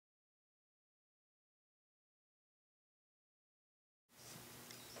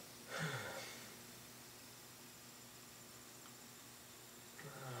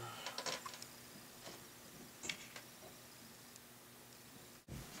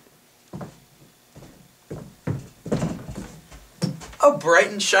A bright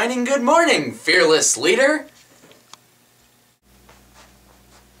and shining good morning, fearless leader!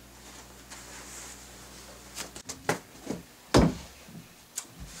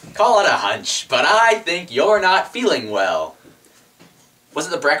 Call it a hunch, but I think you're not feeling well. Was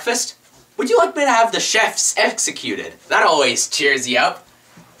it the breakfast? Would you like me to have the chefs executed? That always cheers you up.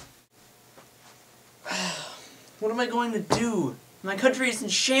 What am I going to do? My country is in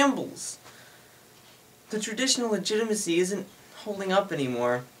shambles. The traditional legitimacy isn't holding up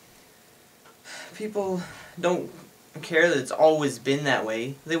anymore. People don't care that it's always been that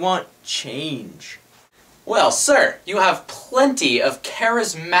way. They want change. Well, sir, you have plenty of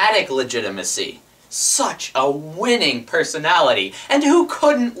charismatic legitimacy. Such a winning personality, and who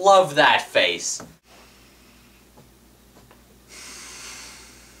couldn't love that face?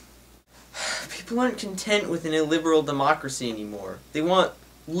 People aren't content with an illiberal democracy anymore. They want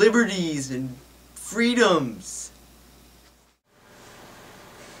liberties and freedoms.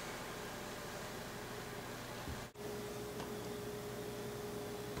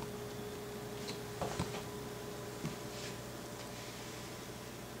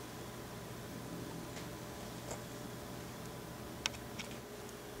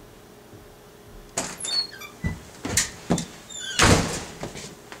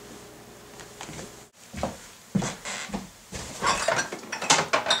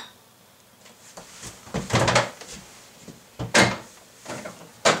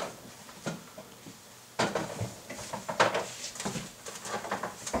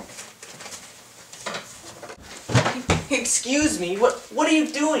 Excuse me, what are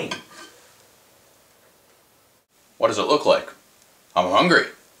you doing? What does it look like? I'm hungry.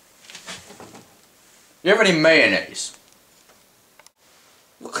 You have any mayonnaise?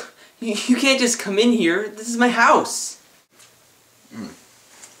 Look, you can't just come in here. This is my house.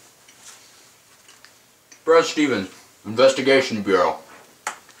 Brad Stevens, Investigation Bureau.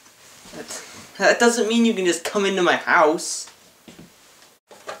 That doesn't mean you can just come into my house.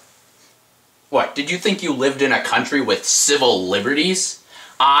 What, did you think you lived in a country with civil liberties?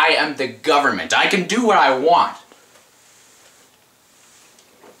 I am the government. I can do what I want.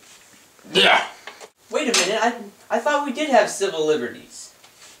 Yeah. Wait a minute, I thought we did have civil liberties.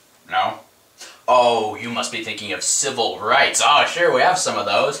 No? Oh, you must be thinking of civil rights. Oh, sure, we have some of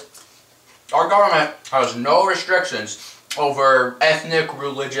those. Our government has no restrictions over ethnic,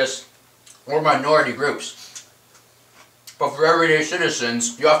 religious, or minority groups. But for everyday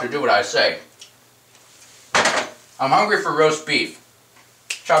citizens, you have to do what I say. I'm hungry for roast beef.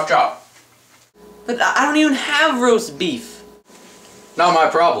 Chop chop. But I don't even have roast beef. Not my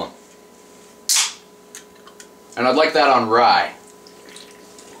problem. And I'd like that on rye.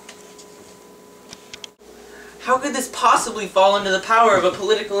 How could this possibly fall under the power of a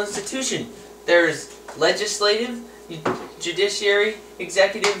political institution? There's legislative, judiciary,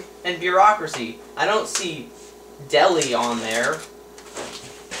 executive, and bureaucracy. I don't see deli on there.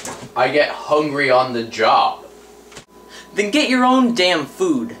 I get hungry on the job. Then get your own damn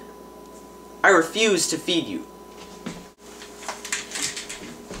food. I refuse to feed you.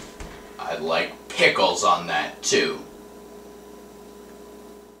 I'd like pickles on that too.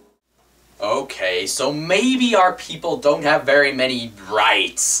 Okay, so maybe our people don't have very many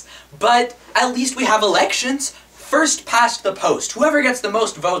rights, but at least we have elections. First past the post. Whoever gets the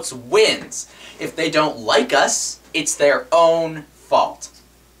most votes wins. If they don't like us, it's their own fault.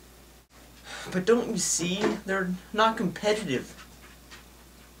 But don't you see? They're not competitive.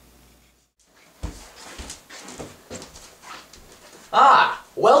 Ah,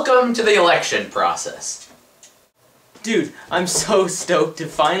 welcome to the election process. Dude, I'm so stoked to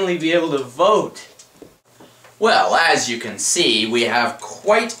finally be able to vote. Well, as you can see, we have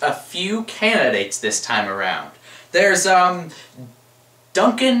quite a few candidates this time around. There's,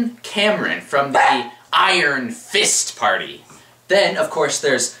 Duncan Cameron from the Iron Fist Party. Then, of course,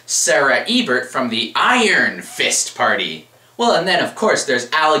 there's Sarah Ebert from the Iron Fist Party. Well, and then, of course, there's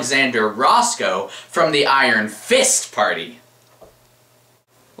Alexander Roscoe from the Iron Fist Party.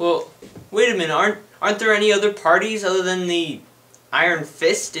 Well, wait a minute, aren't there any other parties other than the Iron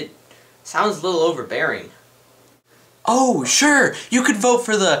Fist? It sounds a little overbearing. Oh, sure, you could vote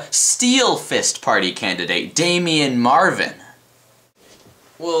for the Steel Fist Party candidate, Damian Marvin.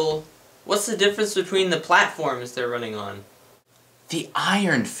 Well, what's the difference between the platforms they're running on? The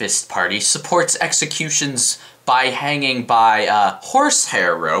Iron Fist Party supports executions by hanging by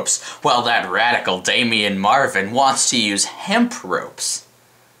horsehair ropes, while that radical Damian Marvin wants to use hemp ropes.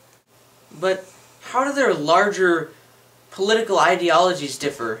 But how do their larger political ideologies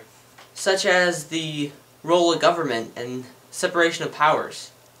differ, such as the role of government and separation of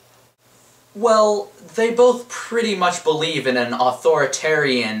powers? Well, they both pretty much believe in an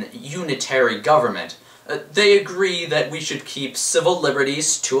authoritarian, unitary government. They agree that we should keep civil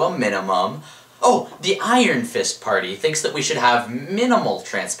liberties to a minimum. Oh, the Iron Fist Party thinks that we should have minimal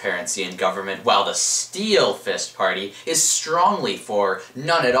transparency in government, while the Steel Fist Party is strongly for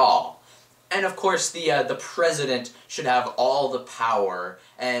none at all. And of course, the president should have all the power,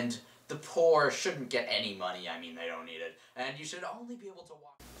 and the poor shouldn't get any money. I mean, they don't need it. And you should only be able to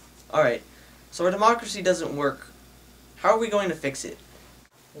walk... Alright, so our democracy doesn't work. How are we going to fix it?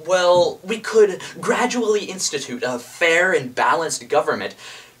 Well, we could gradually institute a fair and balanced government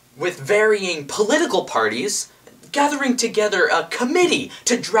with varying political parties gathering together a committee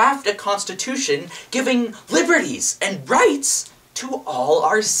to draft a constitution giving liberties and rights to all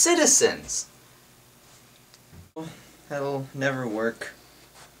our citizens. That'll never work.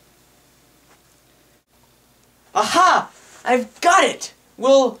 Aha! I've got it!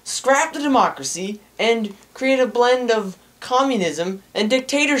 We'll scrap the democracy and create a blend of communism and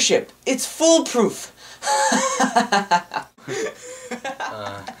dictatorship. It's foolproof!